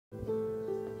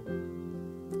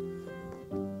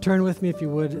Turn with me, if you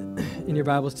would, in your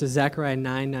Bibles to Zechariah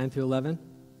 9 through 11.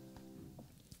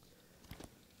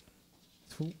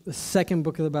 It's the second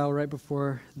book of the Bible right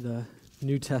before the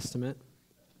New Testament.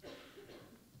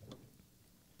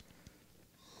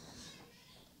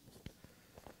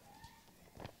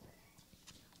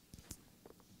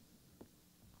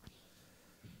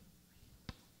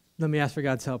 Let me ask for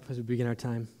God's help as we begin our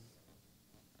time.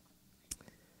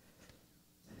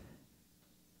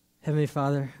 Heavenly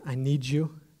Father, I need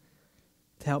you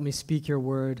to help me speak your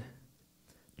word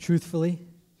truthfully,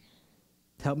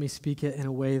 to help me speak it in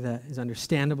a way that is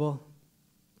understandable,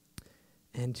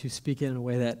 and to speak it in a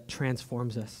way that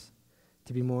transforms us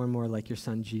to be more and more like your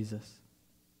Son, Jesus.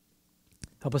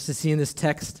 Help us to see in this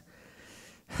text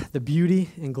the beauty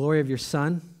and glory of your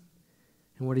Son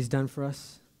and what he's done for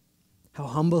us, how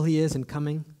humble he is in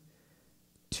coming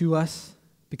to us,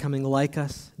 becoming like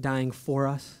us, dying for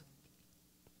us.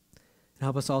 And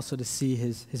help us also to see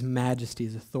his majesty,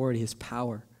 his authority, his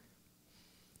power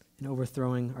in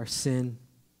overthrowing our sin,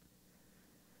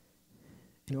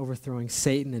 in overthrowing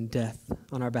Satan and death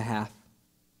on our behalf.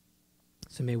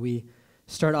 So may we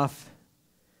start off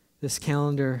this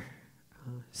calendar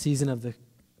season of the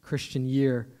Christian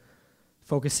year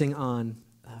focusing on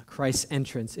Christ's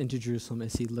entrance into Jerusalem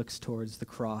as he looks towards the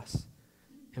cross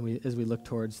and as we look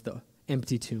towards the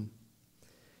empty tomb.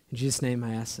 In Jesus' name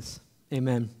I ask this.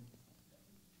 Amen.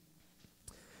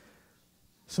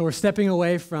 So we're stepping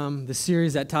away from the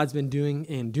series that Todd's been doing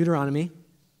in Deuteronomy,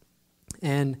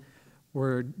 and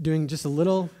we're doing just a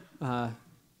little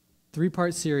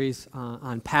three-part series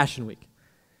on Passion Week.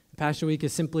 Passion Week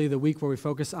is simply the week where we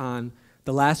focus on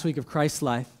the last week of Christ's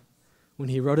life when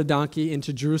he rode a donkey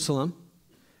into Jerusalem.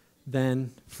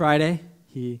 Then Friday,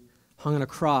 he hung on a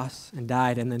cross and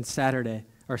died, and then Sunday,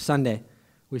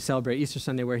 we celebrate Easter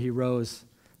Sunday where he rose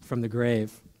from the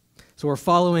grave. So we're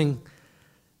following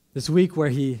this week where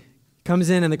he comes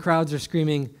in and the crowds are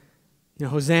screaming,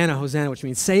 Hosanna, Hosanna, which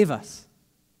means save us.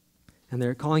 And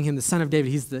they're calling him the Son of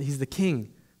David. He's the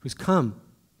King who's come.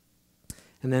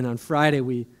 And then on Friday,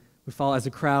 we follow as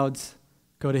the crowds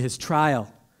go to his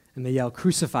trial, and they yell,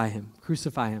 crucify him,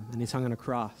 and he's hung on a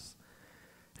cross.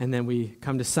 And then we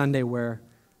come to Sunday where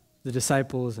the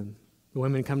disciples and the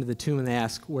women come to the tomb and they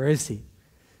ask, where is he?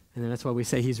 And then that's why we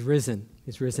say he's risen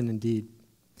indeed.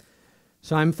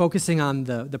 So I'm focusing on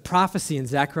the prophecy in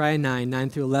Zechariah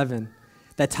 9 through 11,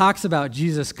 that talks about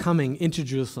Jesus coming into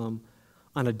Jerusalem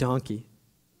on a donkey.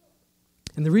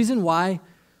 And the reason why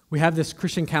we have this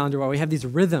Christian calendar, why we have these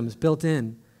rhythms built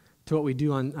in to what we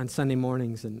do on Sunday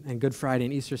mornings and Good Friday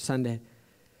and Easter Sunday,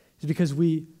 is because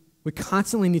we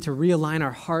constantly need to realign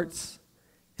our hearts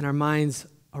and our minds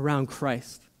around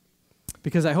Christ.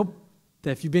 Because I hope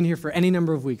that if you've been here for any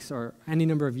number of weeks or any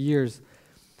number of years,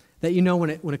 that you know when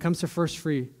it comes to First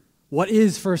Free, what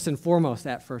is first and foremost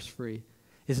at First Free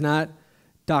is not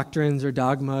doctrines or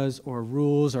dogmas or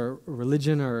rules or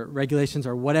religion or regulations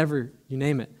or whatever, you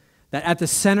name it. That at the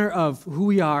center of who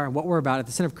we are and what we're about, at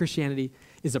the center of Christianity,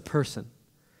 is a person,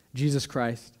 Jesus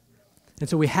Christ. And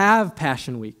so we have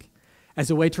Passion Week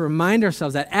as a way to remind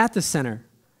ourselves that at the center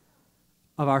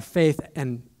of our faith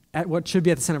and at what should be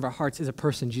at the center of our hearts is a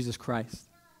person, Jesus Christ.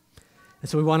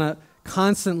 And so we want to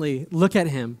constantly look at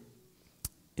him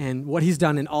and what he's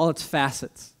done in all its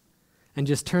facets, and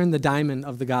just turn the diamond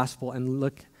of the gospel and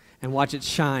look and watch it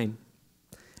shine.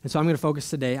 And so I'm going to focus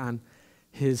today on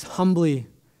his humbly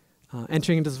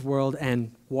entering into this world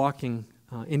and walking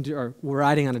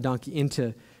riding on a donkey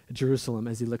into Jerusalem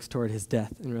as he looks toward his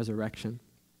death and resurrection.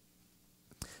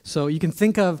 So you can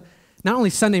think of not only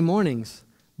Sunday mornings,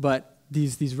 but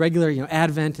these regular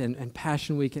Advent and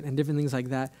Passion Week and different things like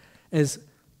that as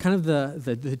kind of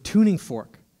the tuning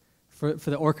fork for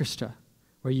the orchestra,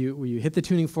 where you hit the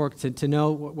tuning fork to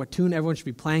know what tune everyone should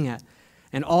be playing at.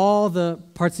 And all the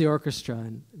parts of the orchestra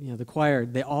and the choir,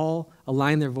 they all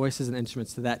align their voices and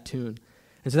instruments to that tune.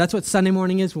 And so that's what Sunday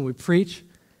morning is when we preach.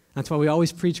 That's why we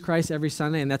always preach Christ every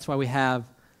Sunday, and that's why we have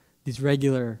these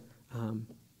regular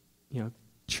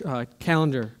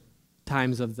calendar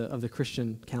times of the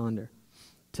Christian calendar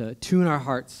to tune our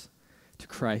hearts to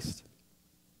Christ.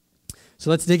 So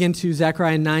let's dig into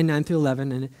Zechariah 9 through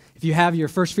 11. And if you have your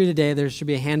First Free today, there should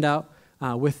be a handout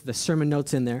with the sermon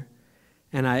notes in there.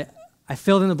 And I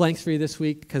filled in the blanks for you this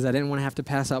week because I didn't want to have to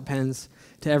pass out pens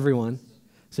to everyone.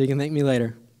 So you can thank me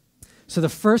later. So the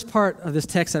first part of this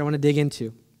text that I want to dig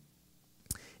into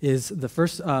is the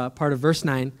first part of verse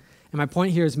 9. And my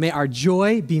point here is, may our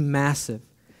joy be massive.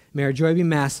 May our joy be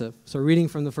massive. So reading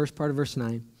from the first part of verse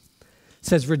 9. It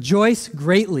says, rejoice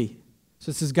greatly. So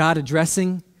this is God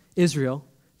addressing Israel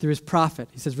through his prophet.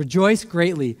 He says, rejoice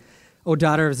greatly, O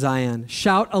daughter of Zion.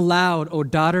 Shout aloud, O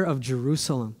daughter of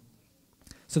Jerusalem.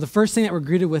 So the first thing that we're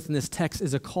greeted with in this text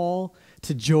is a call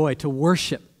to joy, to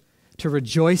worship, to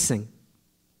rejoicing.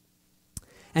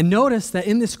 And notice that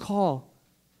in this call,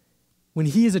 when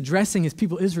he is addressing his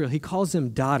people Israel, he calls them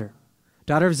daughter.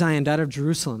 Daughter of Zion, daughter of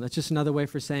Jerusalem. That's just another way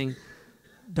for saying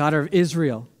daughter of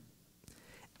Israel.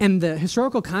 And the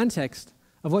historical context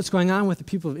of what's going on with the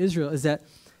people of Israel is that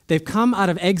they've come out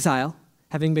of exile,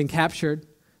 having been captured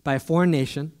by a foreign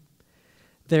nation.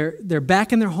 They're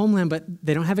back in their homeland, but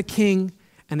they don't have a king,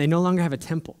 and they no longer have a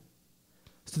temple.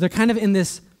 So they're kind of in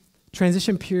this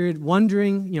transition period,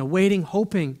 wondering, waiting,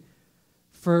 hoping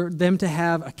for them to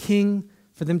have a king,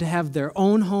 for them to have their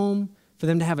own home, for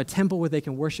them to have a temple where they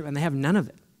can worship, and they have none of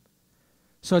it.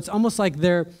 So it's almost like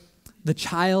they're the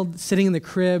child sitting in the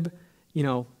crib,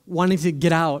 wanting to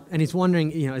get out, and he's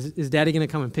wondering, is daddy going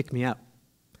to come and pick me up?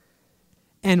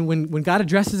 And when God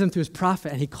addresses them through his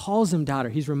prophet and he calls them daughter,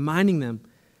 he's reminding them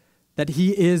that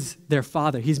he is their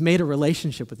father. He's made a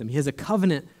relationship with them. He has a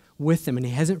covenant with them, and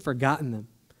he hasn't forgotten them.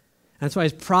 And that's why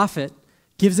his prophet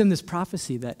gives them this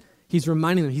prophecy that he's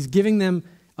reminding them. He's giving them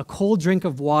a cold drink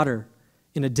of water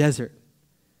in a desert,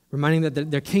 reminding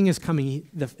that their king is coming.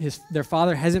 Their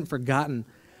father hasn't forgotten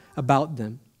about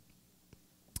them.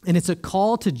 And it's a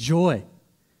call to joy,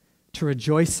 to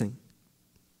rejoicing.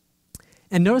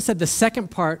 And notice that the second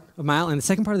part of my outline, the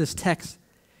second part of this text,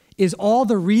 is all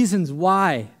the reasons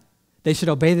why they should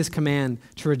obey this command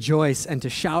to rejoice and to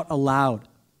shout aloud.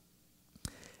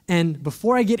 And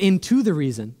before I get into the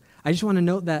reason, I just want to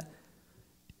note that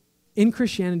in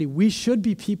Christianity, we should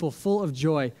be people full of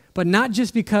joy, but not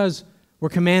just because we're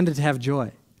commanded to have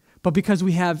joy, but because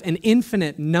we have an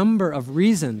infinite number of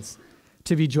reasons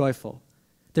to be joyful.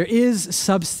 There is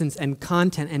substance and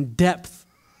content and depth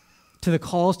to the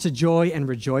calls to joy and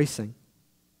rejoicing.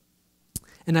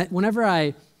 And whenever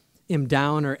I am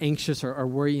down or anxious or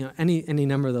worry, any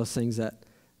number of those things that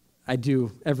I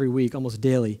do every week, almost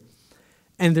daily,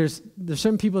 and there's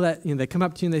certain people that they come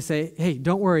up to you and they say, "Hey,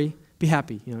 don't worry, be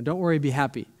happy. Don't worry, be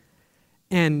happy."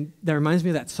 And that reminds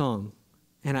me of that song,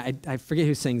 and I forget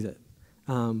who sings it,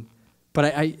 but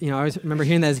I always remember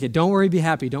hearing that as a kid. Don't worry, be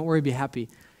happy. Don't worry, be happy.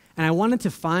 And I wanted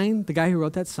to find the guy who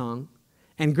wrote that song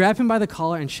and grab him by the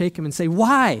collar and shake him and say,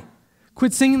 "Why?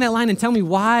 Quit singing that line and tell me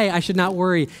why I should not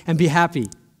worry and be happy."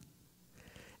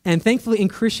 And thankfully in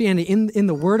Christianity, in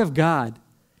the Word of God,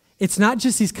 it's not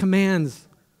just these commands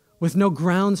with no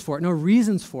grounds for it, no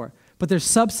reasons for it, but there's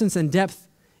substance and depth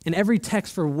in every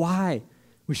text for why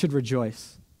we should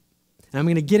rejoice. And I'm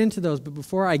going to get into those, but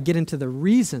before I get into the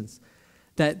reasons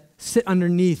that sit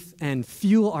underneath and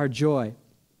fuel our joy,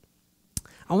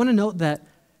 I want to note that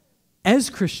as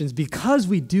Christians, because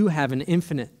we do have an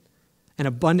infinite and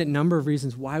abundant number of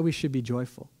reasons why we should be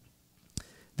joyful,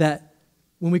 that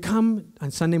when we come on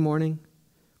Sunday morning,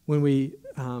 when we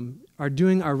are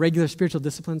doing our regular spiritual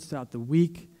disciplines throughout the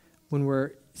week, when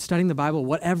we're studying the Bible,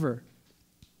 whatever,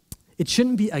 it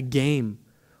shouldn't be a game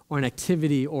or an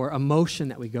activity or emotion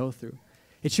that we go through.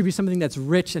 It should be something that's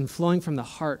rich and flowing from the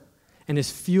heart and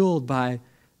is fueled by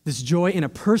this joy in a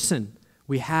person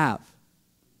we have.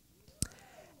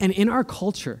 And in our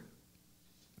culture,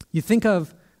 you think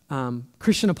of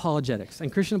Christian apologetics,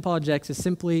 and Christian apologetics is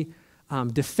simply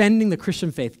defending the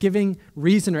Christian faith, giving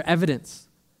reason or evidence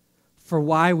for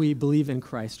why we believe in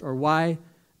Christ, or why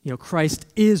Christ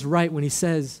is right when he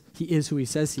says he is who he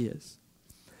says he is.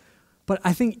 But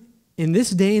I think in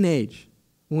this day and age,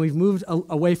 when we've moved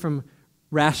away from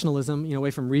rationalism,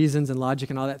 away from reasons and logic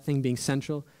and all that thing being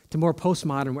central, to more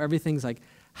postmodern, where everything's like,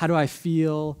 how do I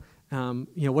feel?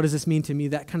 What does this mean to me?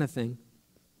 That kind of thing.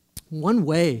 One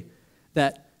way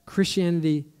that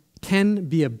Christianity can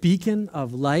be a beacon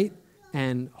of light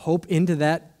and hope into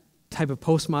that type of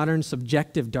postmodern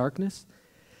subjective darkness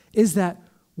is that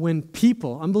when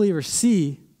people, unbelievers,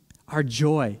 see our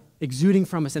joy exuding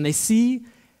from us and they see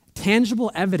tangible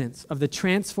evidence of the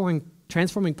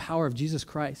transforming power of Jesus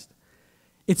Christ,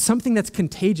 it's something that's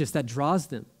contagious that draws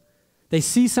them. They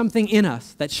see something in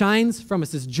us that shines from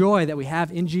us, this joy that we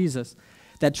have in Jesus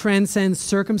that transcends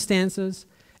circumstances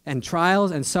and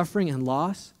trials and suffering and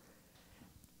loss,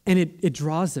 and it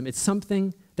draws them. It's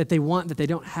something that they want that they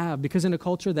don't have, because in a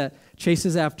culture that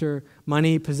chases after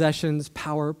money, possessions,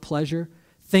 power, pleasure,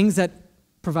 things that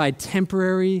provide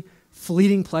temporary,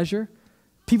 fleeting pleasure,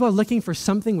 people are looking for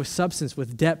something with substance,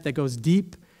 with depth that goes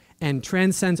deep and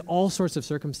transcends all sorts of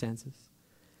circumstances.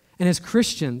 And as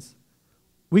Christians,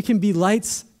 we can be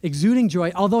lights exuding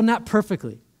joy, although not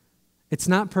perfectly. It's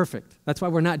not perfect. That's why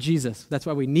we're not Jesus. That's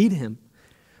why we need him.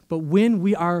 But when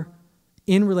we are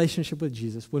in relationship with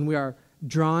Jesus, when we are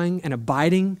drawing and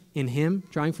abiding in him,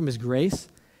 drawing from his grace,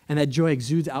 and that joy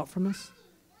exudes out from us,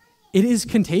 it is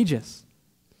contagious.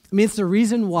 I mean, it's the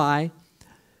reason why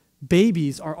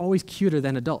babies are always cuter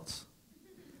than adults.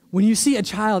 When you see a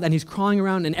child and he's crawling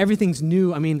around and everything's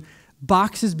new, I mean,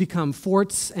 boxes become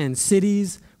forts and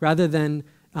cities rather than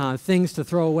things to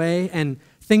throw away, and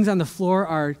things on the floor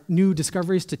are new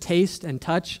discoveries to taste and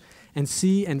touch and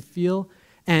see and feel,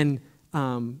 and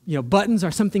buttons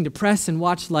are something to press and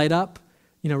watch light up,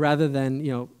 rather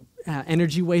than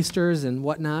energy wasters and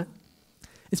whatnot.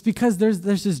 It's because there's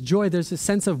this joy, there's this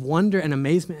sense of wonder and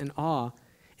amazement and awe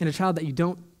in a child that you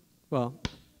don't, well,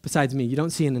 besides me, you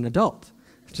don't see in an adult.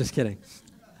 Just kidding.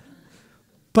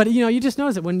 But you just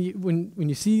notice that when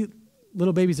you see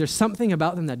little babies, there's something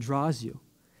about them that draws you.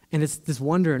 And it's this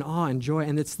wonder and awe and joy.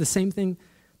 And it's the same thing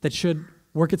that should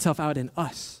work itself out in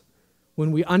us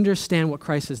when we understand what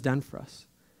Christ has done for us.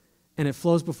 And it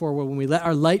flows before, when we let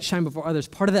our light shine before others,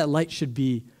 part of that light should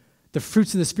be the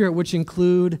fruits of the Spirit, which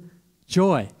include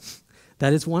joy.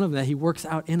 That is one of them that he works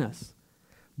out in us.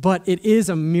 But it is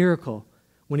a miracle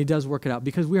when he does work it out,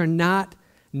 because we are not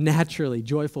naturally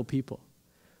joyful people.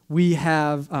 We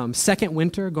have second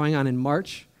winter going on in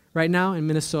March right now in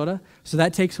Minnesota, so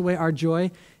that takes away our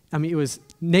joy. I mean, it was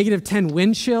 -10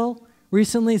 wind chill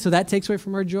recently, so that takes away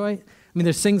from our joy. I mean,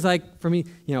 there's things like, for me,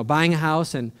 buying a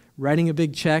house and writing a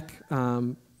big check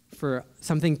for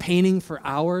something, painting for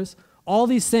hours, all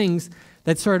these things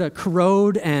that sort of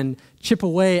corrode and chip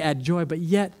away at joy. But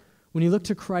yet, when you look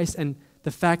to Christ and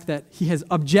the fact that he has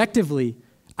objectively,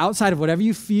 outside of whatever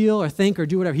you feel or think or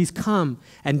do whatever, he's come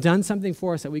and done something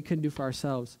for us that we couldn't do for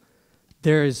ourselves,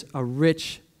 there is a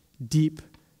rich, deep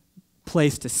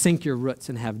place to sink your roots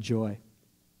and have joy.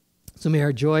 So may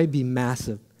our joy be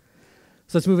massive.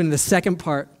 So let's move into the second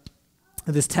part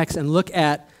of this text and look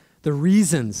at the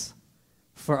reasons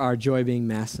for our joy being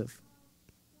massive.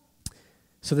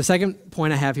 So the second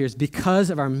point I have here is because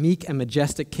of our meek and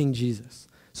majestic King Jesus.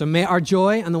 So may our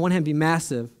joy, on the one hand, be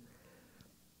massive,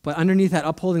 but underneath that,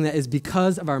 upholding that, is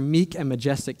because of our meek and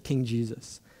majestic King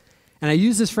Jesus. And I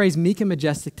use this phrase, meek and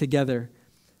majestic, together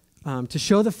to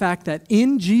show the fact that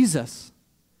in Jesus,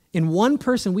 in one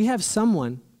person, we have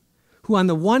someone who, on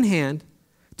the one hand,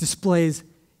 displays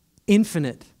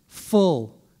infinite,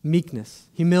 full meekness,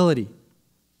 humility,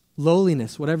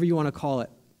 lowliness, whatever you want to call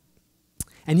it.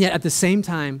 And yet, at the same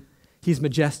time, he's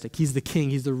majestic. He's the king.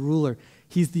 He's the ruler.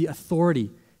 He's the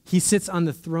authority. He sits on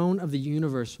the throne of the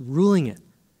universe, ruling it.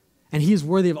 And he is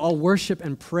worthy of all worship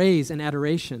and praise and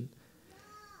adoration.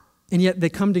 And yet, they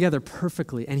come together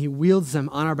perfectly, and he wields them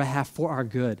on our behalf for our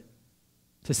good,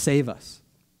 to save us.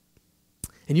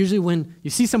 And usually when you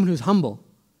see someone who's humble,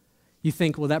 you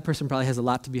think, well, that person probably has a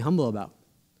lot to be humble about.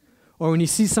 Or when you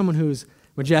see someone who's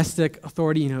majestic,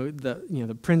 authority,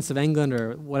 the Prince of England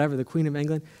or whatever, the Queen of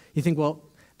England, you think, well,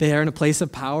 they are in a place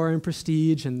of power and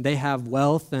prestige, and they have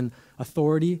wealth and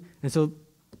authority. And so,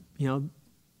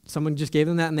 someone just gave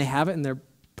them that, and they have it, and they're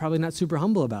probably not super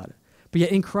humble about it. But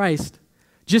yet in Christ,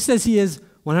 just as he is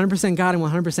 100% God and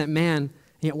 100% man, and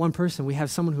yet one person, we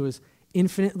have someone who is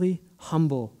infinitely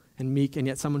humble and meek, and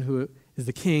yet someone who is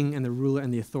the king and the ruler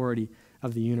and the authority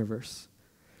of the universe.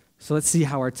 So let's see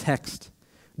how our text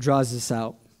draws this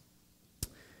out.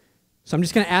 So I'm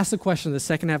just going to ask the question in the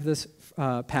second half of this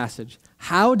passage.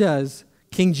 How does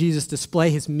King Jesus display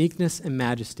his meekness and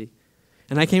majesty?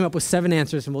 And I came up with 7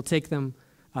 answers, and we'll take them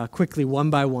quickly one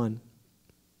by one.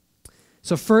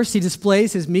 So first, he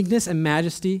displays his meekness and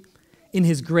majesty in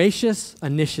his gracious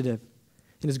initiative.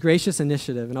 In his gracious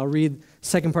initiative. And I'll read the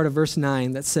second part of verse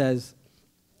 9 that says,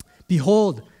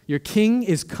 "Behold, your king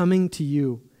is coming to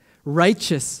you.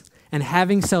 Righteous and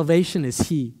having salvation is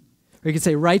he." Or you could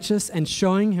say righteous and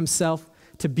showing himself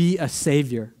to be a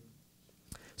savior.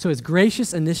 So his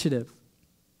gracious initiative.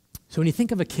 So when you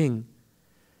think of a king,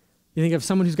 you think of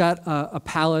someone who's got a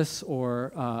palace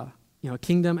or a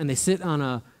kingdom, and they sit on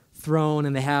a throne,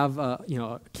 and they have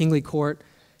a kingly court,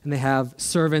 and they have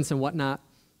servants and whatnot.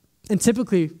 And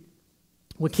typically,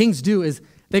 what kings do is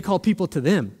they call people to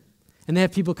them, and they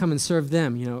have people come and serve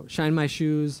them. Shine my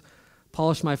shoes,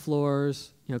 polish my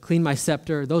floors, clean my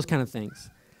scepter, those kind of things.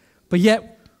 But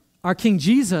yet, our King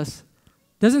Jesus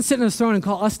doesn't sit on his throne and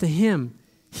call us to him.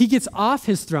 He gets off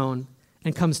his throne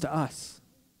and comes to us.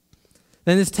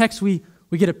 Then in this text, we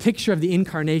get a picture of the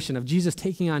incarnation, of Jesus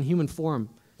taking on human form,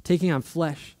 taking on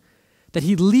flesh, that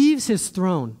he leaves his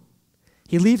throne.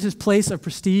 He leaves his place of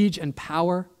prestige and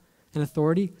power and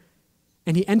authority,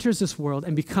 and he enters this world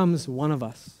and becomes one of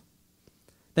us.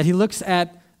 That he looks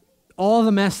at all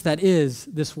the mess that is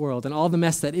this world and all the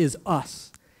mess that is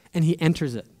us, and he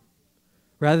enters it.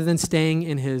 Rather than staying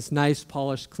in his nice,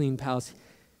 polished, clean palace,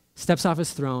 steps off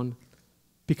his throne,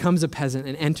 becomes a peasant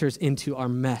and enters into our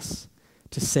mess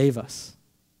to save us.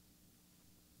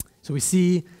 So we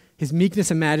see his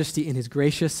meekness and majesty in his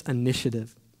gracious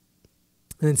initiative.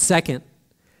 And then second,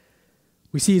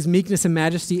 we see his meekness and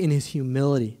majesty in his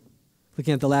humility.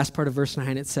 Looking at the last part of verse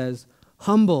 9, it says,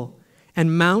 humble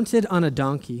and mounted on a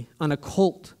donkey, on a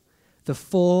colt, the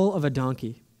foal of a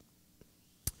donkey.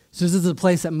 So this is the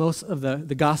place that most of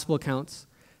the gospel accounts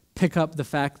pick up the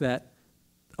fact that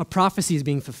a prophecy is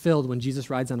being fulfilled when Jesus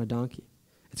rides on a donkey.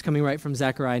 It's coming right from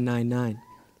Zechariah 9:9.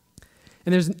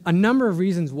 And there's a number of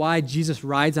reasons why Jesus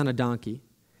rides on a donkey.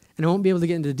 And I won't be able to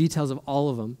get into the details of all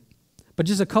of them. But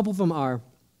just a couple of them are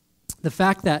the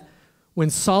fact that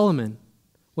when Solomon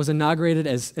was inaugurated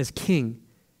as king,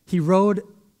 he rode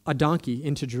a donkey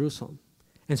into Jerusalem.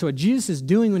 And so what Jesus is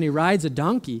doing when he rides a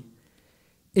donkey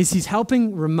is he's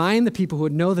helping remind the people who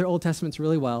would know their Old Testaments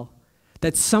really well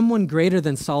that someone greater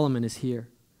than Solomon is here.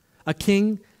 A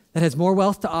king that has more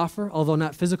wealth to offer, although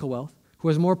not physical wealth, who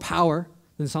has more power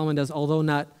than Solomon does, although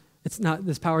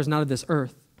this power is not of this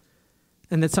earth,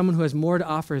 and that someone who has more to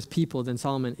offer his people than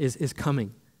Solomon is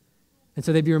coming. And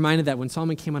so they'd be reminded that when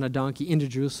Solomon came on a donkey into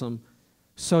Jerusalem,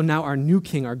 so now our new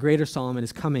king, our greater Solomon,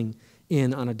 is coming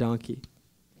in on a donkey.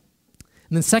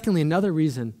 And then secondly, another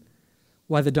reason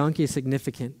why the donkey is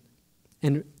significant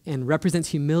and represents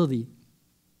humility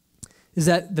is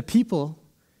that the people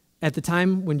at the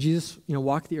time when Jesus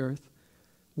walked the earth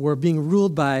were being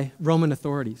ruled by Roman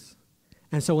authorities.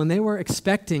 And so when they were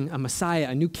expecting a Messiah,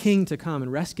 a new king to come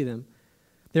and rescue them,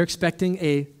 they're expecting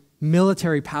a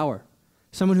military power,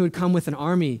 someone who would come with an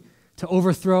army to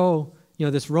overthrow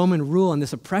this Roman rule and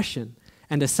this oppression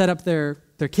and to set up their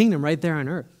kingdom right there on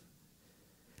earth.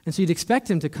 And so you'd expect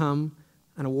him to come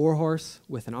on a war horse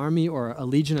with an army or a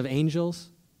legion of angels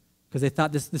because they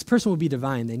thought this person would be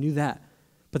divine. They knew that.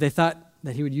 But they thought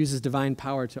that he would use his divine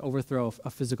power to overthrow a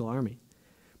physical army.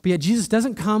 But yet Jesus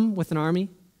doesn't come with an army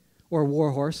or a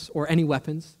war horse or any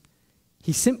weapons.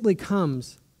 He simply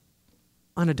comes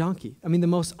on a donkey. I mean, the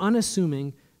most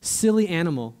unassuming, silly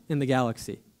animal in the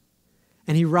galaxy.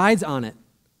 And he rides on it.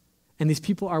 And these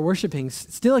people are worshiping,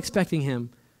 still expecting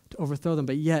him to overthrow them.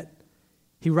 But yet,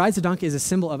 he rides a donkey as a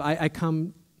symbol of, I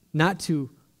come not to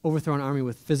overthrow an army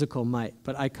with physical might,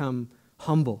 but I come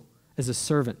humble as a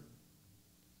servant.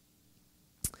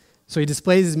 So he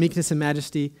displays his meekness and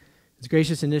majesty, his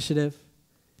gracious initiative,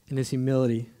 and his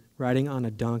humility, riding on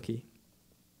a donkey.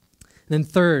 And then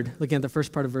third, looking at the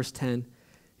first part of verse 10,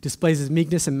 he displays his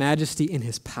meekness and majesty in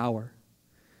his power.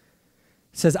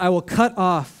 It says, I will cut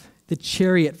off the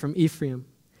chariot from Ephraim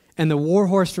and the war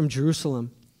horse from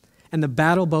Jerusalem, and the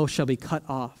battle bow shall be cut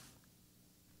off.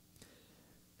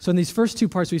 So in these first two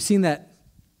parts, we've seen that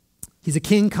he's a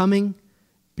king coming,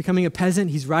 becoming a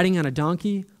peasant. He's riding on a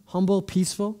donkey, humble,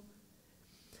 peaceful.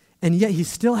 And yet he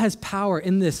still has power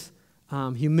in this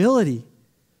humility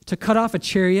to cut off a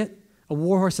chariot, a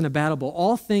war horse, and a battle bow,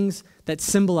 all things that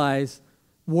symbolize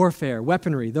warfare,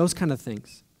 weaponry, those kind of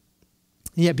things.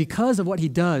 And yet because of what he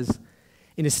does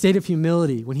in his state of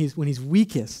humility, when he's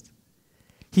weakest,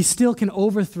 he still can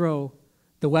overthrow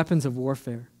the weapons of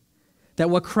warfare. That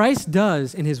what Christ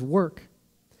does in his work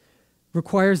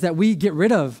requires that we get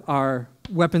rid of our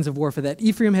weapons of warfare, that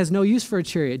Ephraim has no use for a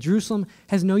chariot, Jerusalem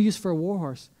has no use for a war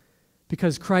horse,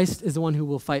 because Christ is the one who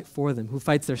will fight for them, who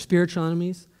fights their spiritual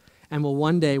enemies, and will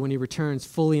one day, when he returns,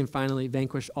 fully and finally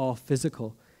vanquish all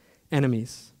physical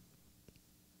enemies.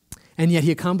 And yet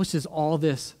he accomplishes all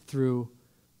this through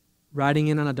riding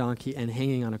in on a donkey and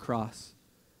hanging on a cross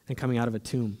and coming out of a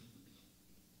tomb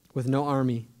with no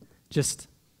army, just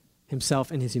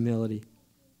himself and his humility.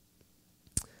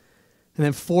 And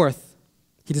then fourth,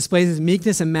 he displays his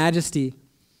meekness and majesty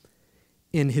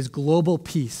in his global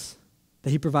peace, that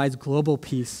he provides global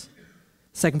peace.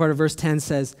 Second part of verse 10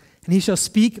 says, and he shall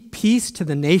speak peace to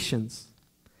the nations.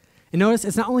 And notice,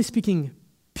 it's not only speaking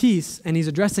peace, and he's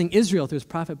addressing Israel through his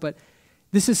prophet, but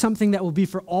this is something that will be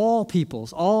for all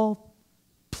peoples,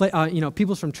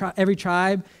 peoples from every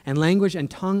tribe and language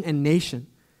and tongue and nation.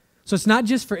 So it's not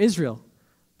just for Israel,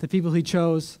 the people he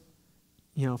chose,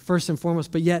 first and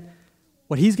foremost, but yet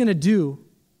what he's going to do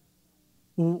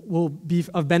will be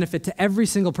of benefit to every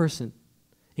single person,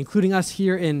 including us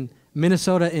here in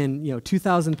Minnesota in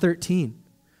 2013.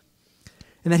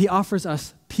 And that he offers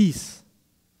us peace.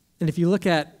 And if you look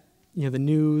at the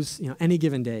news, any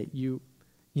given day, you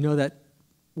know that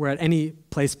we're at any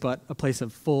place but a place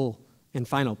of full and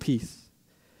final peace.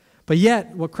 But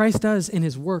yet, what Christ does in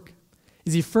his work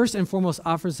is he first and foremost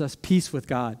offers us peace with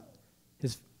God,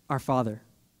 our Father.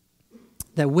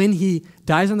 That when he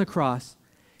dies on the cross,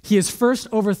 he is first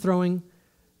overthrowing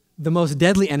the most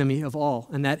deadly enemy of all,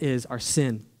 and that is our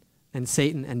sin and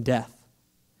Satan and death.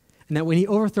 And that when he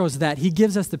overthrows that, he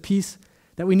gives us the peace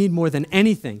that we need more than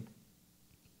anything.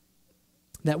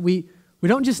 That we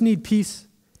don't just need peace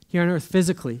here on earth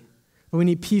physically, but we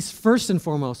need peace first and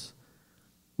foremost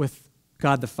with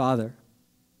God the Father.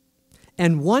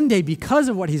 And one day, because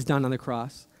of what he's done on the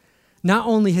cross, not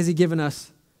only has he given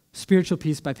us spiritual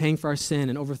peace by paying for our sin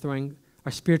and overthrowing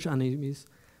our spiritual enemies,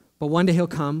 but one day he'll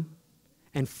come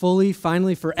and fully,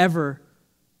 finally, forever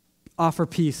offer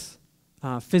peace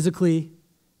physically,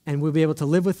 and we'll be able to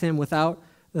live with him without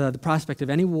the prospect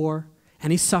of any war,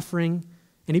 any suffering,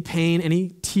 any pain, any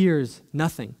tears,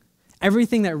 nothing.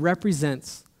 Everything that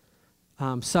represents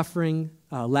suffering,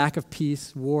 lack of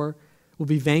peace, war, will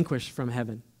be vanquished from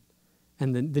heaven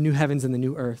and the new heavens and the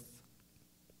new earth.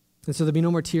 And so there'll be no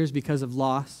more tears because of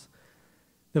loss.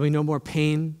 There'll be no more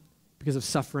pain because of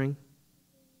suffering.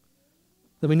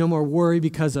 There'll be no more worry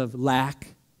because of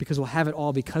lack, because we'll have it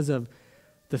all because of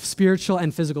the spiritual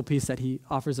and physical peace that he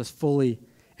offers us fully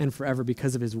and forever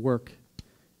because of his work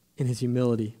in his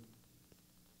humility.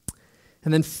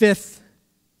 And then fifth,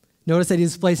 notice that he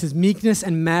displays his meekness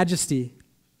and majesty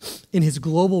in his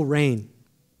global reign.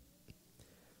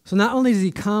 So not only does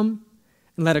he come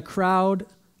and let a crowd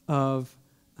of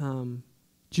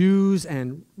Jews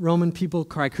and Roman people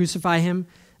cry, "Crucify him,"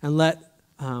 and let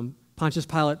Pontius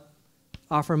Pilate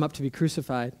offer him up to be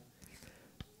crucified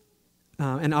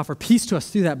and offer peace to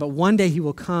us through that, but one day he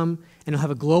will come and he'll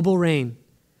have a global reign.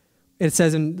 It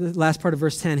says in the last part of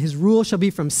verse 10, his rule shall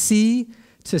be from sea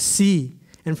to sea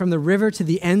and from the river to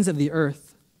the ends of the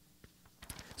earth.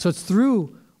 So it's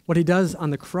through what he does on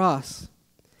the cross,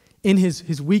 in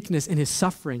his weakness, in his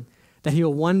suffering, that he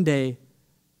will one day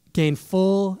gain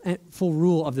full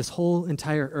rule of this whole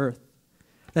entire earth.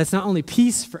 That's not only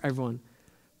peace for everyone,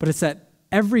 but it's that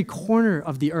every corner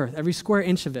of the earth, every square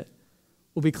inch of it,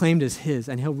 will be claimed as his,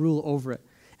 and he'll rule over it.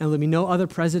 And there'll be no other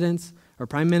presidents or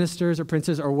prime ministers or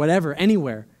princes or whatever,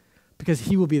 anywhere, because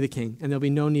he will be the king, and there'll be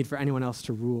no need for anyone else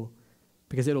to rule,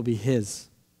 because it'll be his.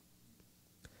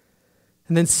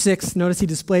 And then sixth, notice he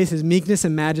displays his meekness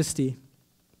and majesty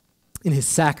in his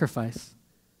sacrifice.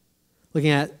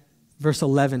 Looking at verse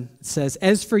 11, it says,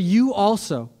 "As for you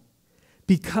also,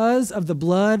 because of the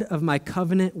blood of my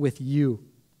covenant with you."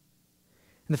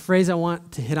 And the phrase I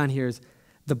want to hit on here is,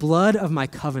 the blood of my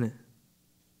covenant.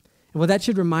 And what that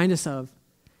should remind us of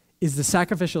is the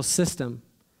sacrificial system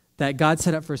that God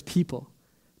set up for his people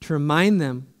to remind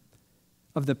them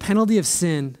of the penalty of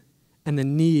sin and the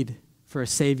need for a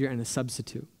Savior and a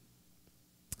substitute.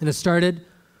 And it started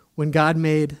when God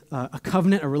made a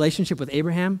covenant, a relationship with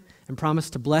Abraham, and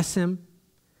promised to bless him,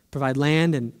 provide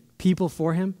land and people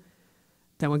for him.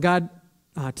 That when God,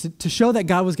 to show that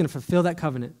God was going to fulfill that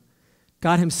covenant,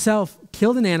 God himself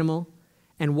killed an animal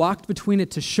and walked between it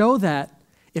to show that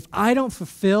if I don't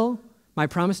fulfill my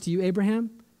promise to you, Abraham,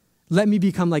 let me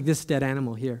become like this dead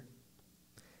animal here.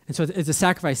 And so it's a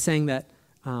sacrifice saying that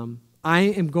I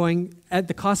am going, at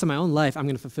the cost of my own life, I'm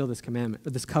going to fulfill this commandment,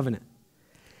 or this covenant.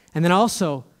 And then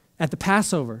also, at the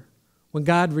Passover, when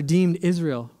God redeemed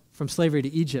Israel from slavery to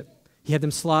Egypt, he had them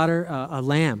slaughter a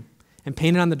lamb and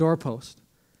paint it on the doorpost.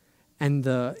 And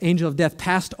the angel of death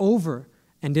passed over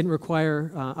and didn't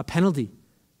require a penalty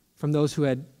from those who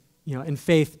had, in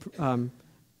faith,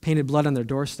 painted blood on their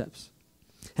doorsteps.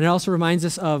 And it also reminds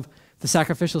us of the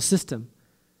sacrificial system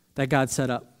that God set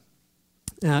up,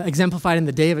 exemplified in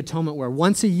the Day of Atonement, where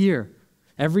once a year,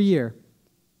 every year,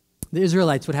 the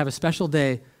Israelites would have a special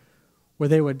day where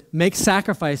they would make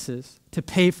sacrifices to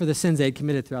pay for the sins they had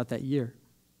committed throughout that year.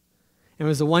 And it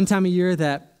was the one time a year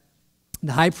that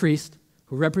the high priest,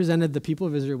 who represented the people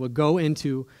of Israel, would go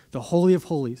into the Holy of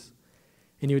Holies,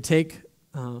 and he would take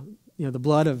the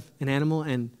blood of an animal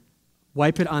and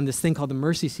wipe it on this thing called the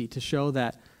mercy seat to show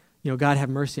that, God have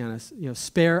mercy on us,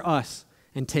 spare us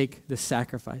and take this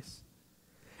sacrifice.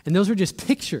 And those were just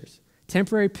pictures,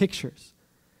 temporary pictures,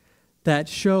 that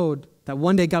showed that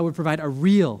one day God would provide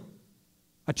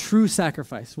a true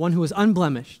sacrifice, one who was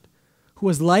unblemished, who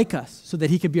was like us so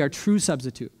that he could be our true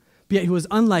substitute, but yet who was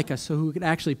unlike us so who could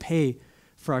actually pay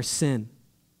for our sin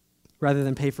rather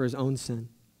than pay for his own sin.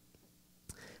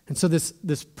 And so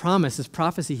this promise, this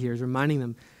prophecy here is reminding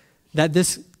them that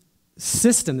this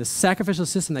system, this sacrificial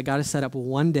system that God has set up will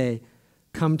one day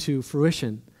come to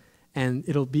fruition. And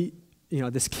it'll be,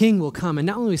 this king will come and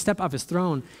not only step off his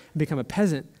throne and become a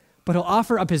peasant, but he'll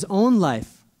offer up his own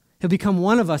life. He'll become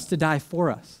one of us to die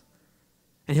for us.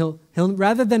 And he'll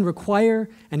rather than require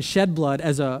and shed blood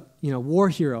as a war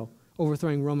hero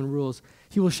overthrowing Roman rules,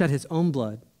 he will shed his own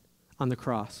blood on the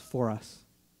cross for us.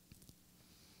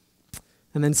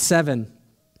 And then 7,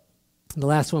 the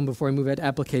last one before we move at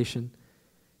application,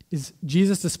 is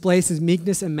Jesus displays his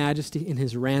meekness and majesty in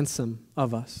his ransom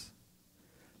of us.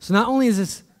 So not only is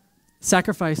this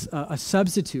sacrifice a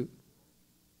substitute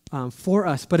for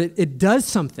us, but it does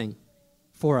something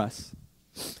for us.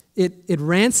 It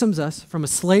ransoms us from a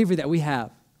slavery that we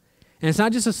have. And it's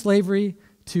not just a slavery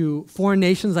to foreign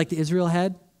nations like the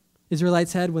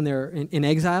Israelites had when they're in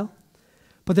exile,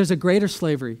 but there's a greater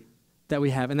slavery that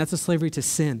we have, and that's a slavery to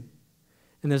sin.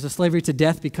 And there's a slavery to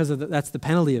death because that's the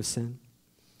penalty of sin.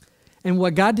 And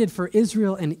what God did for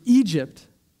Israel and Egypt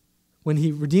when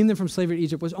he redeemed them from slavery to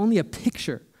Egypt was only a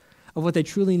picture of what they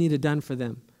truly needed done for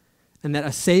them, and that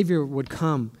a Savior would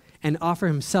come and offer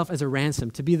himself as a ransom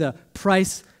to be the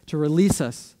price to release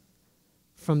us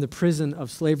from the prison of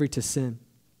slavery to sin.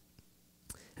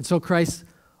 And so Christ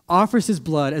offers his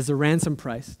blood as the ransom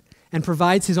price and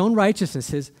provides his own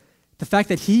righteousness, the fact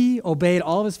that he obeyed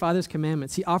all of his Father's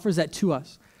commandments. He offers that to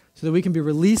us so that we can be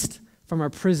released from our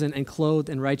prison and clothed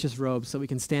in righteous robes so we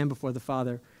can stand before the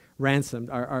Father ransomed,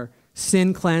 our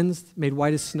sin cleansed, made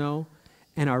white as snow,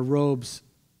 and our robes,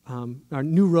 our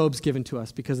new robes given to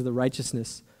us because of the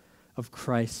righteousness of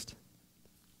Christ.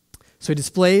 So he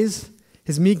displays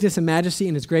his meekness and majesty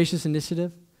in his gracious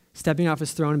initiative, stepping off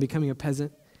his throne and becoming a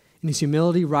peasant, in his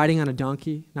humility, riding on a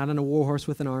donkey, not on a war horse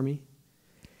with an army,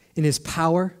 in his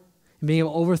power, and being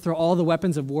able to overthrow all the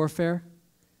weapons of warfare,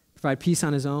 provide peace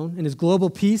on his own, in his global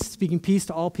peace, speaking peace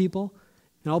to all people,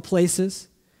 in all places,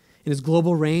 in his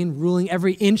global reign, ruling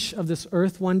every inch of this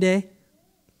earth one day,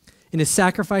 in his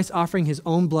sacrifice, offering his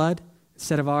own blood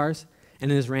instead of ours, and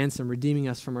in his ransom, redeeming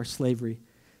us from our slavery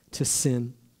to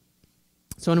sin.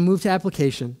 So I want to move to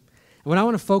application. And what I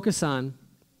want to focus on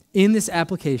in this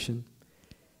application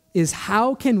is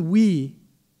how can we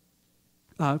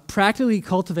practically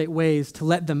cultivate ways to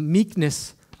let the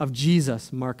meekness of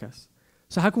Jesus mark us?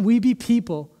 So how can we be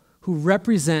people who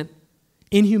represent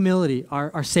in humility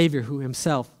our Savior, who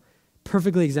himself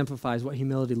perfectly exemplifies what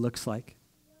humility looks like?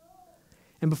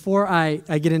 And before I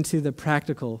get into the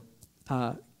practical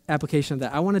application of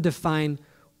that, I want to define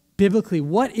biblically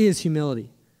what is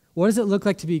humility. What does it look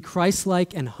like to be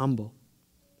Christ-like and humble?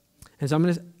 And so I'm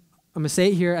going to say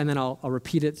it here, and then I'll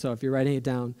repeat it, so if you're writing it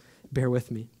down, bear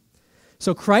with me.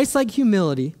 So Christ-like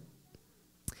humility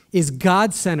is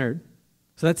God-centered.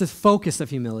 So that's the focus of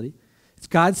humility. It's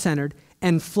God-centered,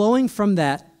 and flowing from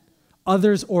that,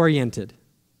 others-oriented.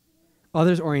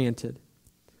 Others-oriented.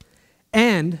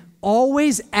 And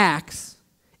always acts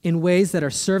in ways that are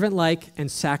servant-like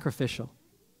and sacrificial.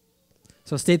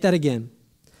 So I'll state that again.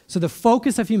 So the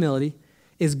focus of humility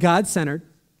is God-centered,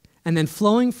 and then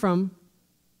flowing from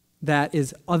that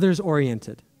is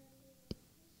others-oriented.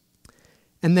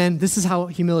 And then this is how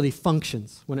humility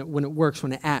functions when it works,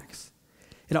 when it acts.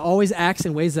 It always acts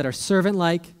in ways that are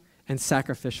servant-like and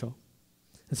sacrificial.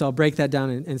 And so I'll break that down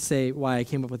and say why I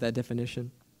came up with that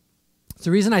definition. So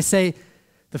the reason I say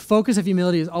the focus of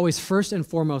humility is always first and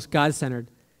foremost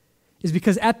God-centered is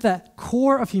because at the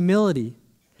core of humility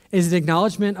is an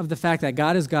acknowledgement of the fact that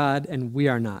God is God and we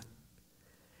are not.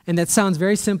 And that sounds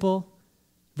very simple,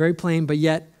 very plain, but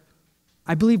yet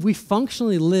I believe we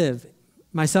functionally live,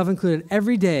 myself included,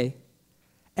 every day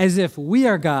as if we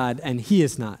are God and he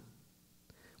is not.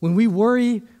 When we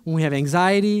worry, when we have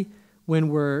anxiety, when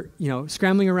we're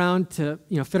scrambling around to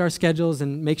fit our schedules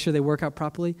and make sure they work out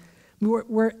properly,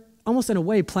 we're almost in a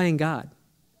way playing God.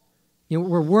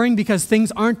 We're worrying because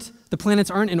the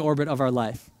planets aren't in orbit of our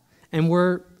life. And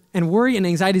worry and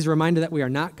anxiety is a reminder that we are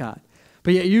not God.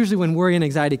 But yet usually when worry and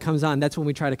anxiety comes on, that's when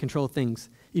we try to control things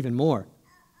even more.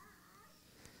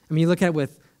 I mean, you look at it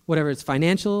with whatever it's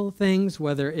financial things,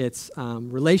 whether it's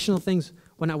relational things,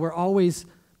 whatnot,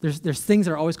 there's things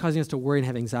that are always causing us to worry and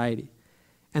have anxiety.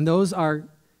 And those are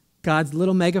God's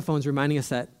little megaphones reminding us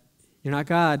that you're not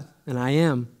God and I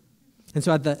am. And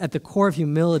so at the core of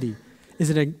humility is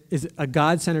a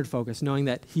God-centered focus, knowing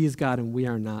that he is God and we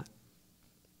are not.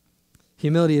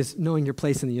 Humility is knowing your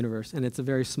place in the universe, and it's a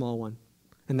very small one,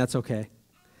 and that's okay.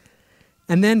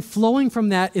 And then flowing from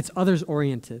that, it's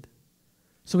others-oriented.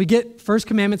 So we get first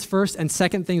commandments first, and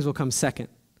second things will come second.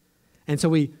 And so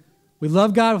we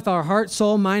love God with our heart,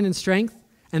 soul, mind, and strength,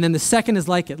 and then the second is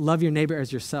like it, love your neighbor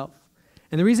as yourself.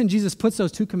 And the reason Jesus puts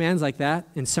those two commands like that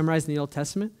and summarized in the Old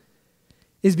Testament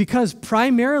is because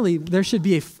primarily there should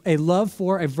be a love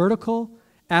for a vertical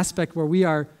aspect where we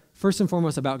are first and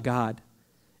foremost about God.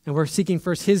 And we're seeking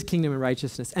first his kingdom and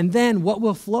righteousness. And then what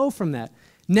will flow from that,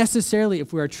 necessarily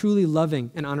if we are truly loving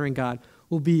and honoring God,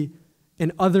 will be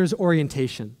an others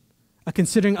orientation, a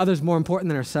considering others more important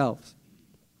than ourselves.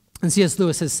 And C.S.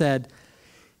 Lewis has said,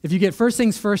 if you get first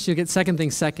things first, you'll get second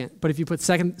things second. But if you put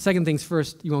second things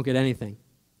first, you won't get anything.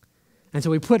 And so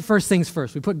we put first things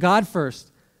first. We put God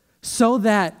first so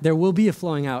that there will be a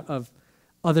flowing out of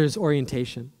others'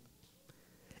 orientation.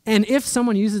 And if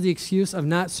someone uses the excuse of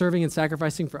not serving and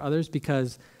sacrificing for others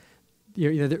because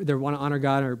they want to honor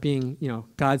God or being,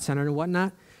 God-centered and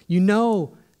whatnot,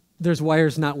 there's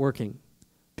wires not working,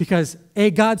 because a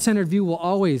God-centered view will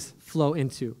always flow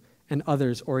into an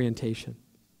others' orientation.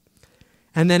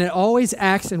 And then it always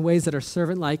acts in ways that are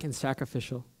servant-like and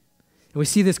sacrificial. And we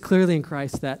see this clearly in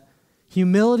Christ, that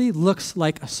humility looks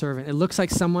like a servant. It looks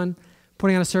like someone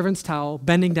putting on a servant's towel,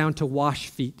 bending down to wash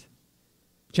feet.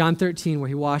 John 13, where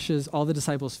he washes all the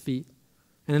disciples' feet.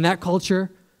 And in that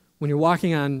culture, when you're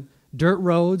walking on dirt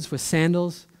roads with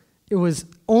sandals, it was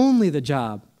only the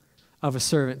job of a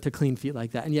servant to clean feet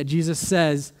like that. And yet Jesus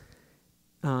says,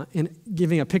 in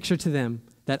giving a picture to them,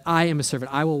 that I am a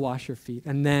servant. I will wash your feet.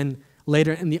 And then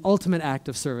later, in the ultimate act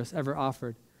of service ever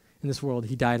offered in this world,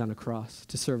 he died on a cross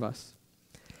to serve us.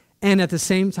 And at the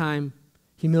same time,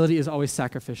 humility is always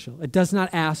sacrificial. It does not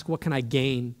ask, what can I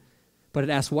gain? But it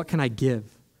asks, what can I give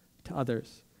to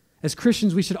others? As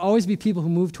Christians, we should always be people who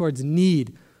move towards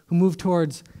need, who move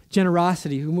towards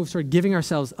generosity, who move toward giving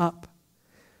ourselves up.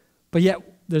 But yet,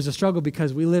 there's a struggle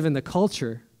because we live in the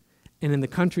culture and in the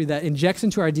country that injects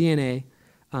into our DNA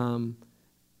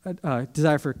a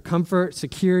desire for comfort,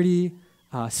 security,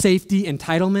 safety,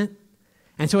 entitlement.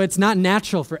 And so it's not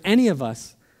natural for any of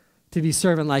us to be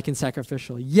servant-like and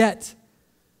sacrificial. Yet,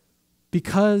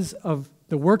 because of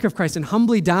the work of Christ and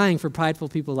humbly dying for prideful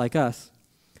people like us,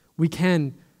 we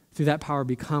can, through that power,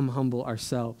 become humble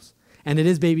ourselves. And it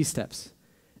is baby steps,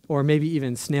 or maybe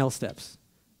even snail steps,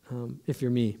 if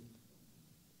you're me.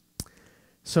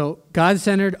 So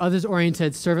God-centered,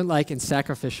 others-oriented, servant-like, and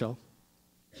sacrificial.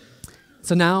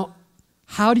 So now,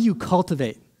 how do you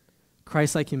cultivate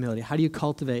Christ-like humility? How do you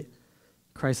cultivate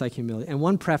Christ-like humility? And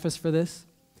one preface for this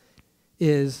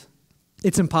is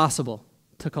it's impossible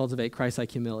to cultivate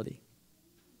Christ-like humility.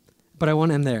 But I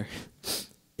want to end there.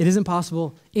 It isn't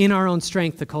possible in our own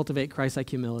strength to cultivate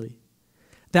Christ-like humility.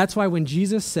 That's why when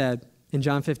Jesus said in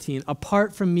John 15,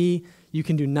 apart from me, you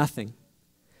can do nothing.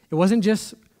 It wasn't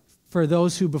just for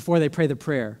those who, before they pray the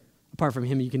prayer, apart from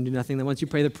him, you can do nothing. Then once you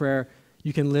pray the prayer,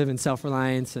 you can live in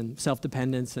self-reliance and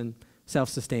self-dependence and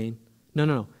self-sustain.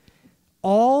 No.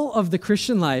 All of the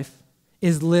Christian life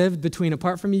is lived between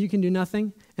apart from me, you can do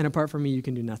nothing, and apart from me, you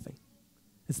can do nothing.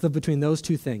 It's lived between those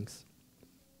two things.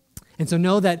 And so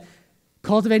know that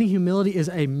cultivating humility is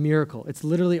a miracle. It's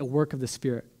literally a work of the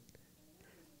Spirit.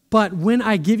 But when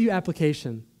I give you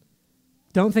application,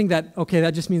 don't think that, okay,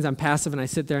 that just means I'm passive and I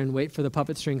sit there and wait for the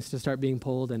puppet strings to start being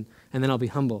pulled and then I'll be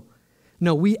humble.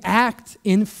 No, we act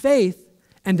in faith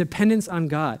and dependence on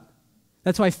God.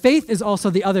 That's why faith is also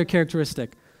the other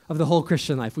characteristic of the whole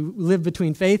Christian life. We live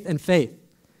between faith and faith.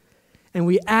 And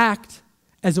we act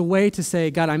as a way to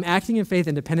say, God, I'm acting in faith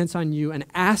and dependence on you and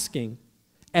asking,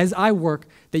 as I work,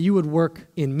 that you would work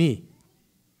in me.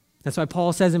 That's why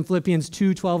Paul says in Philippians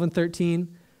 2, 12 and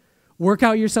 13, work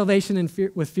out your salvation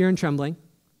with fear and trembling.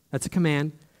 That's a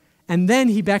command. And then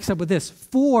he backs up with this,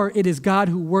 for it is God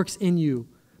who works in you,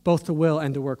 both to will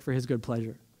and to work for his good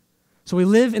pleasure. So we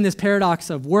live in this paradox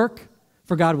of work,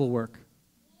 for God will work.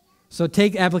 So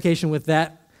take application with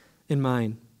that in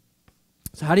mind.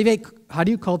 So how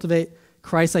do you cultivate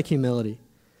Christ-like humility?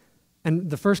 And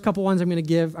the first couple ones I'm going to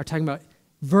give are talking about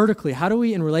vertically. How do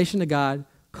we, in relation to God,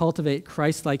 cultivate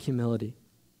Christ-like humility?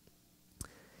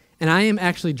 And I am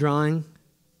actually drawing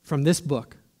from this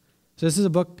book. So this is a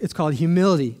book, it's called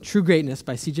Humility, True Greatness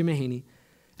by C.J. Mahaney.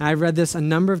 And I've read this a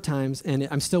number of times, and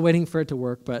I'm still waiting for it to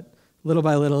work, but little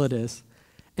by little it is.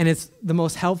 And it's the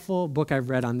most helpful book I've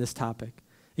read on this topic.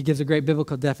 It gives a great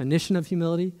biblical definition of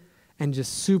humility and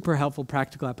just super helpful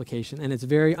practical application. And it's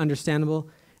very understandable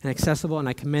and accessible, and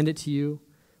I commend it to you.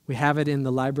 We have it in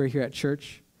the library here at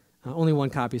church. Only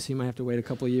one copy, so you might have to wait a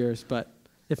couple years, but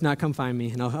if not, come find me,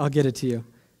 and I'll get it to you.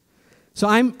 So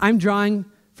I'm drawing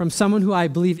from someone who I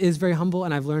believe is very humble,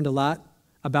 and I've learned a lot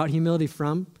about humility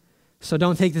from. So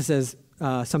don't take this as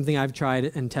something I've tried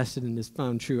and tested and is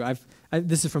found true.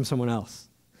 This is from someone else.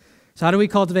 So how do we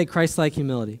cultivate Christ-like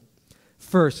humility?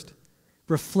 First,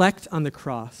 reflect on the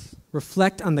cross.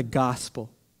 Reflect on the gospel.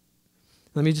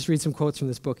 Let me just read some quotes from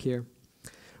this book here.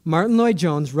 Martin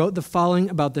Lloyd-Jones wrote the following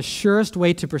about the surest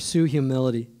way to pursue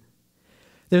humility.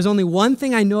 There's only one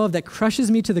thing I know of that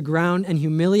crushes me to the ground and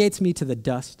humiliates me to the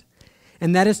dust,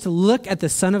 and that is to look at the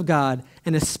Son of God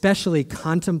and especially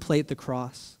contemplate the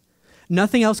cross.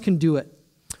 Nothing else can do it.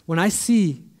 When I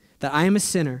see that I am a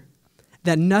sinner,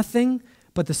 that nothing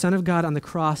but the Son of God on the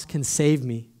cross can save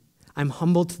me, I'm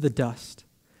humbled to the dust.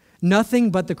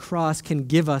 Nothing but the cross can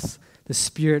give us the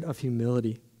spirit of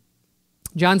humility.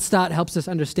 John Stott helps us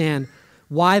understand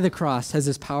why the cross has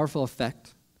this powerful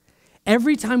effect.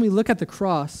 Every time we look at the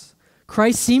cross,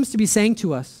 Christ seems to be saying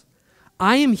to us,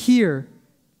 I am here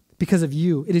because of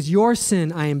you. It is your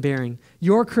sin I am bearing.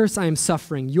 Your curse I am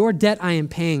suffering. Your debt I am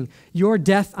paying. Your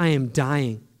death I am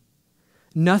dying.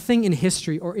 Nothing in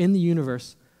history or in the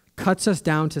universe cuts us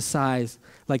down to size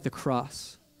like the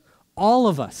cross. All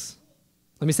of us,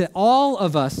 let me say, all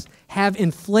of us have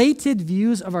inflated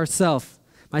views of ourselves,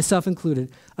 myself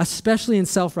included, especially in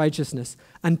self-righteousness,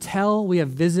 until we have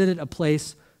visited a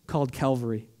place called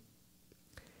Calvary.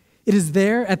 It is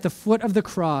there at the foot of the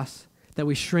cross that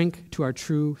we shrink to our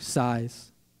true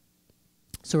size.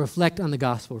 So reflect on the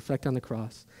gospel, reflect on the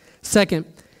cross. Second,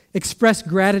 express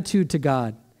gratitude to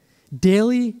God.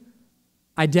 Daily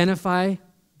identify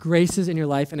graces in your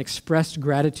life and express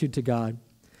gratitude to God.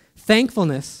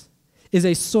 Thankfulness is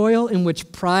a soil in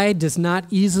which pride does not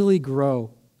easily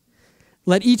grow.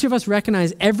 Let each of us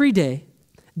recognize every day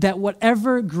that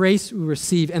whatever grace we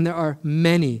receive, and there are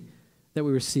many that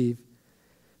we receive,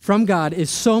 from God is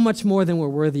so much more than we're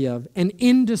worthy of and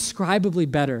indescribably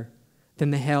better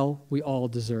than the hell we all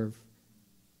deserve.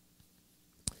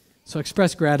 So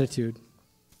express gratitude.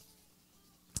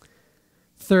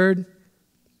 Third,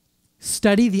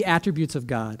 study the attributes of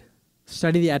God.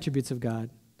 Study the attributes of God.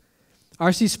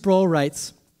 R.C. Sproul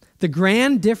writes, the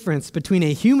grand difference between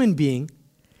a human being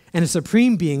and a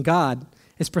supreme being, God,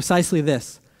 is precisely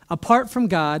this. Apart from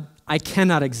God, I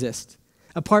cannot exist.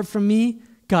 Apart from me,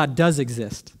 God does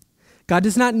exist. God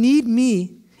does not need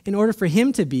me in order for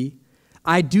him to be.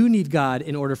 I do need God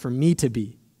in order for me to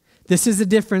be. This is the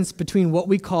difference between what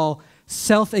we call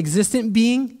self-existent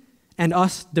being and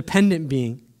us dependent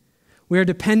being. We are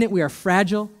dependent, we are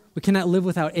fragile, we cannot live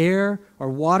without air or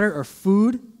water or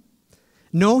food.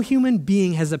 No human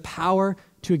being has the power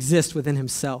to exist within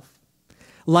himself.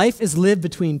 Life is lived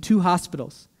between two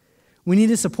hospitals. We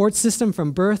need a support system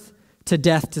from birth to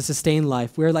death to sustain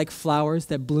life. We are like flowers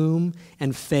that bloom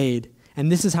and fade,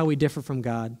 and this is how we differ from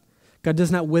God. God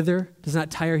does not wither, does not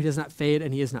tire, he does not fade,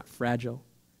 and he is not fragile.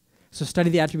 So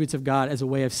study the attributes of God as a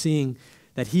way of seeing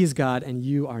that he is God and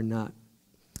you are not.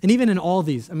 And even in all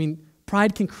these,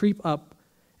 pride can creep up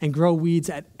and grow weeds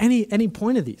at any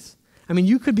point of these.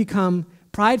 You could become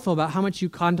prideful about how much you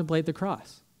contemplate the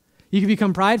cross. You could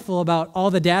become prideful about all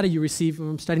the data you receive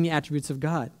from studying the attributes of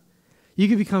God. You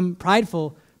could become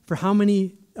prideful for how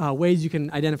many ways you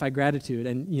can identify gratitude,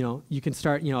 and you can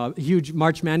start a huge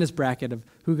March Madness bracket of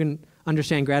who can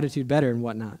understand gratitude better and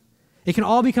whatnot. It can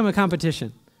all become a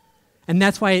competition, and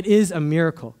that's why it is a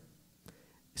miracle.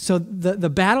 So the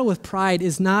battle with pride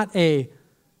is not a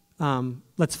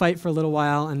let's fight for a little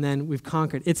while and then we've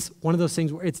conquered. It's one of those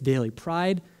things where it's daily.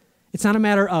 Pride, it's not a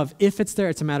matter of if it's there,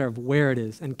 it's a matter of where it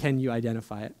is and can you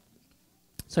identify it.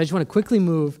 So I just want to quickly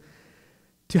move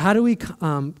to how do we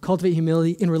cultivate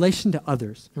humility in relation to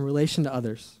others,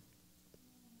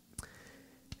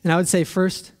 And I would say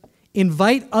first,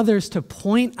 invite others to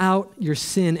point out your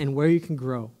sin and where you can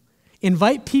grow.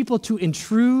 Invite people to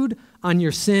intrude on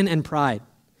your sin and pride,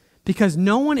 because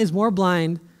no one is more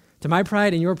blind to my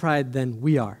pride and your pride than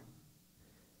we are.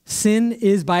 Sin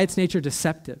is by its nature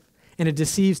deceptive, and it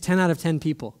deceives 10 out of 10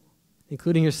 people,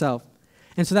 including yourself.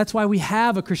 And so that's why we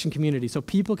have a Christian community, so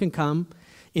people can come,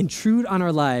 intrude on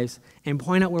our lives, and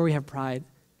point out where we have pride.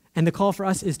 And the call for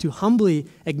us is to humbly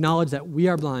acknowledge that we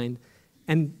are blind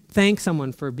and thank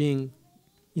someone for being,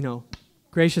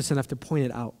 gracious enough to point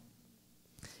it out.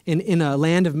 In a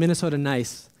land of Minnesota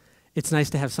nice, it's nice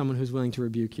to have someone who's willing to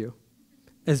rebuke you,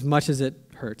 as much as it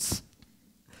hurts.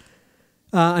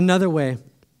 Another way,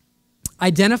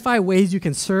 identify ways you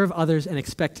can serve others and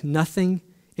expect nothing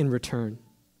in return.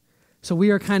 So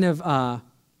we are kind of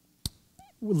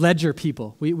ledger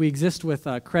people. We exist with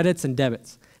credits and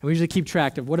debits, and we usually keep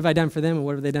track of what have I done for them and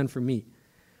what have they done for me.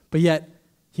 But yet,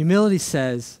 humility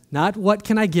says, not what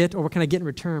can I get or what can I get in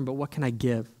return, but what can I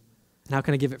give, and how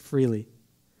can I give it freely.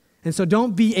 And so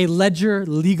don't be a ledger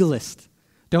legalist.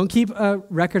 Don't keep a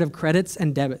record of credits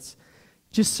and debits.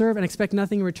 Just serve and expect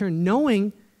nothing in return,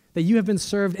 knowing that you have been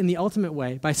served in the ultimate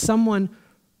way by someone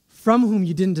from whom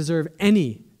you didn't deserve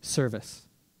any service,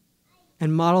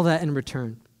 and model that in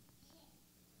return.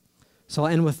 So I'll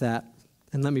end with that,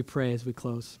 and let me pray as we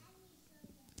close.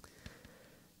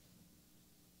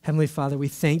 Heavenly Father, we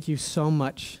thank you so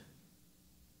much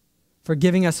for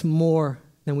giving us more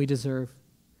than we deserve.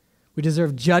 We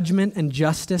deserve judgment and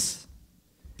justice,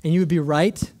 and you would be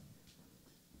right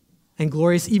and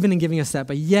glorious even in giving us that.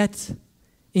 But yet,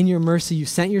 in your mercy, you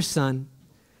sent your Son,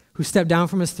 who stepped down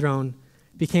from his throne,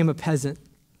 became a peasant,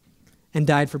 and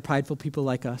died for prideful people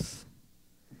like us.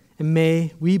 And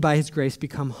may we, by his grace,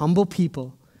 become humble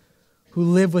people who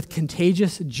live with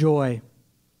contagious joy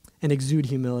and exude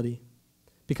humility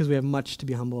because we have much to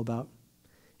be humble about.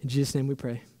 In Jesus' name we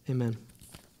pray. Amen.